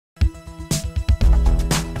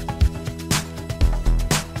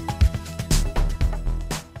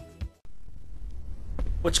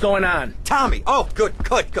What's going on? Tommy! Oh, good.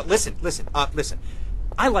 Listen.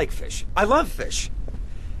 I like fish. I love fish.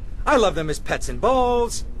 I love them as pets in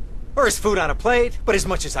bowls, or as food on a plate, but as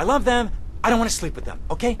much as I love them, I don't want to sleep with them,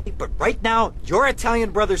 okay? But right now, your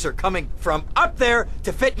Italian brothers are coming from up there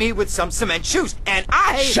to fit me with some cement shoes, and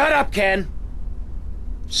I... Shut up, Ken!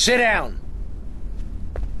 Sit down.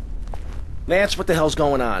 Lance, what the hell's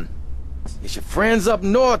going on? It's your friends up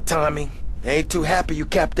north, Tommy. They ain't too happy you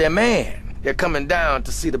capped their man. They're coming down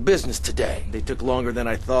to see the business today. They took longer than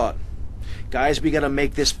I thought. Guys, we gotta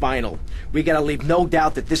make this final. We gotta leave no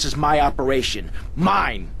doubt that this is my operation.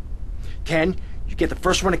 Mine! Ken, you get the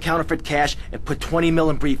first run of counterfeit cash and put 20 mil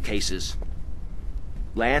in briefcases.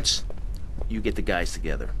 Lance, you get the guys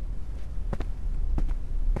together.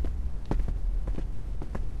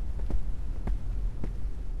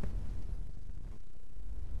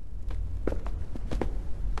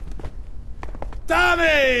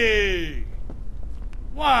 Tommy!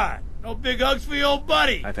 What? No big hugs for your old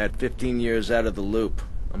buddy? I've had 15 years out of the loop.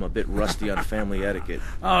 I'm a bit rusty on family etiquette.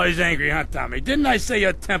 Oh, he's angry, huh, Tommy? Didn't I say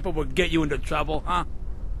your temper would get you into trouble, huh?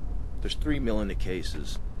 There's 3 mil in the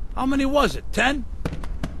cases. How many was it? 10?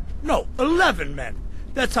 No, 11 men.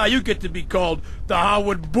 That's how you get to be called the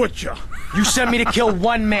Howard Butcher. You sent me to kill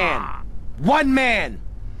one man. One man!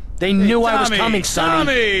 They knew I was coming, Sonny.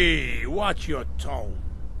 Tommy, watch your tone.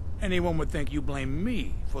 Anyone would think you blame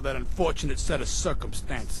me for that unfortunate set of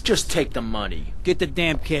circumstances. Just take the money. Get the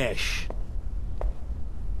damn cash.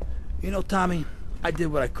 You know, Tommy, I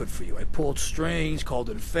did what I could for you. I pulled strings,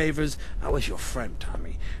 called in favors. I was your friend,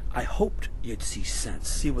 Tommy. I hoped you'd see sense,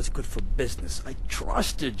 see what's good for business. I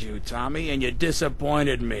trusted you, Tommy, and you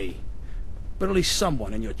disappointed me. But at least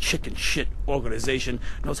someone in your chicken shit organization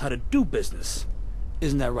knows how to do business.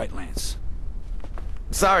 Isn't that right, Lance?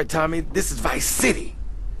 Sorry, Tommy. This is Vice City.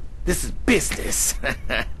 This is business.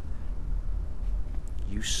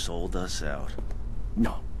 You sold us out.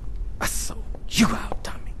 No, I sold you out,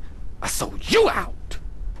 Tommy. I sold you out.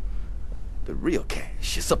 The real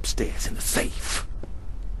cash is upstairs in the safe.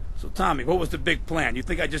 So, Tommy, what was the big plan? You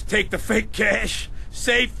think I just take the fake cash,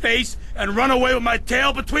 save face, and run away with my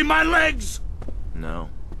tail between my legs?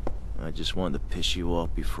 No. I just wanted to piss you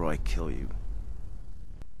off before I kill you.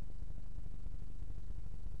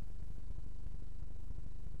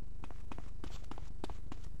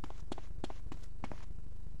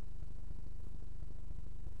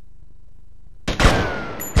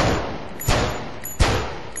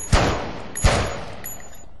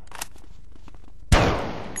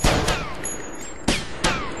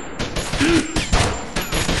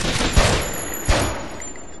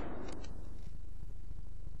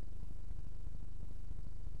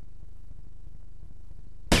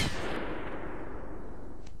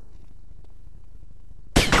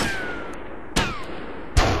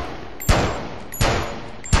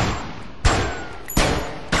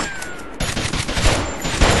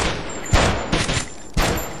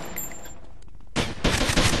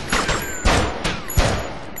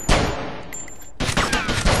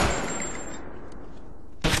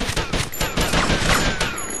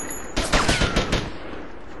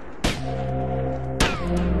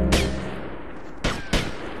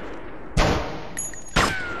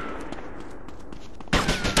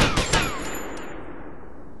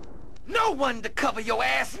 No one to cover your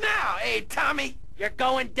ass now, eh, Tommy? You're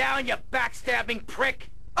going down, you backstabbing prick!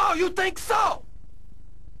 Oh, you think so?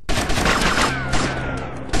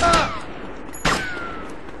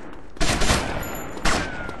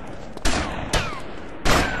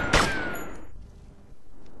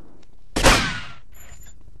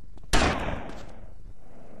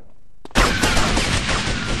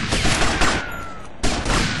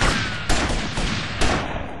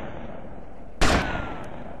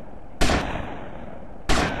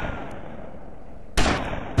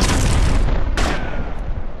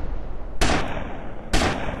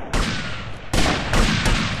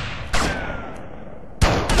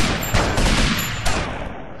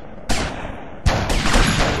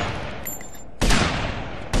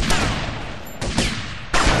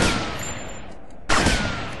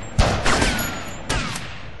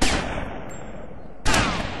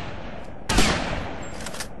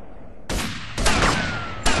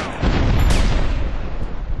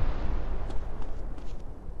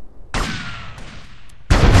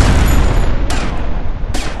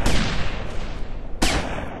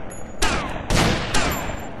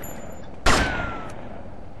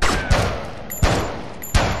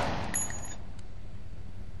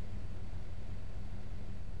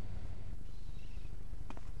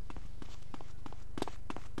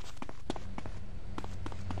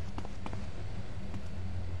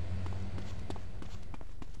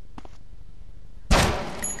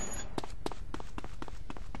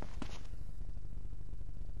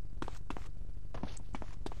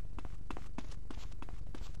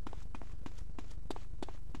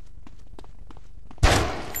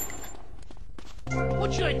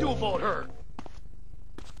 should I do about her?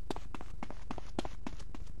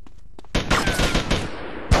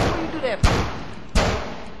 What do you do that for?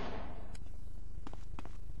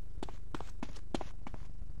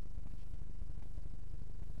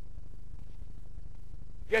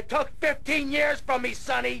 You took 15 years from me,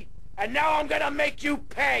 Sonny, and now I'm gonna make you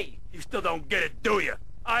pay! You still don't get it, do you?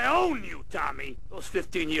 I own you, Tommy. Those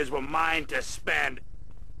 15 years were mine to spend.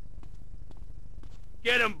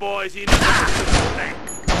 Get him, boys. He needs a thing.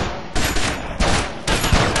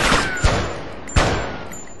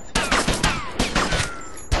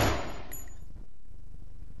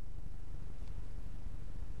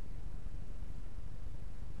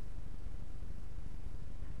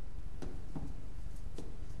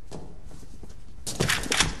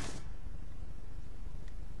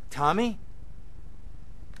 Tommy?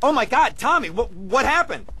 Oh my God, Tommy, what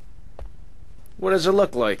happened? What does it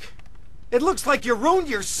look like? It looks like you ruined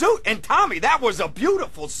your suit, and Tommy, that was a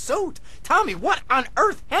beautiful suit. Tommy, what on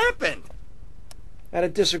earth happened? Had a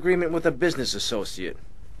disagreement with a business associate.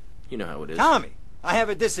 You know how it is. Tommy, I have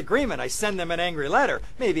a disagreement. I send them an angry letter.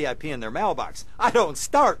 Maybe I pee in their mailbox. I don't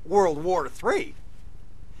start World War III.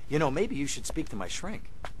 You know, maybe you should speak to my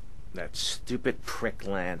shrink. That stupid prick,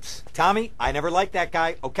 Lance. Tommy, I never liked that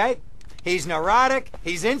guy, okay? He's neurotic,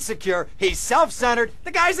 he's insecure, he's self-centered.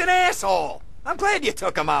 The guy's an asshole. I'm glad you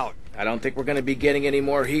took him out. I don't think we're gonna be getting any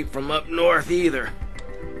more heat from up north either.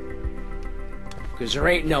 Because there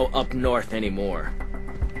ain't no up north anymore.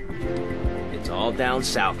 It's all down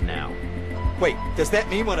south now. Wait, does that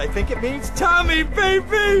mean what I think it means? Tommy,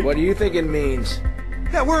 baby! What do you think it means?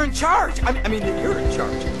 That we're in charge. I mean that you're in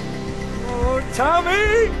charge. Oh,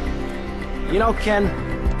 Tommy! You know, Ken,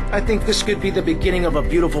 I think this could be the beginning of a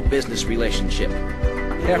beautiful business relationship.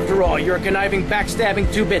 After all, you're a conniving,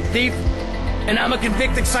 backstabbing, two-bit thief, and I'm a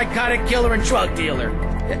convicted psychotic killer and drug dealer.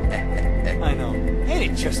 I know.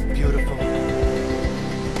 Ain't it just beautiful?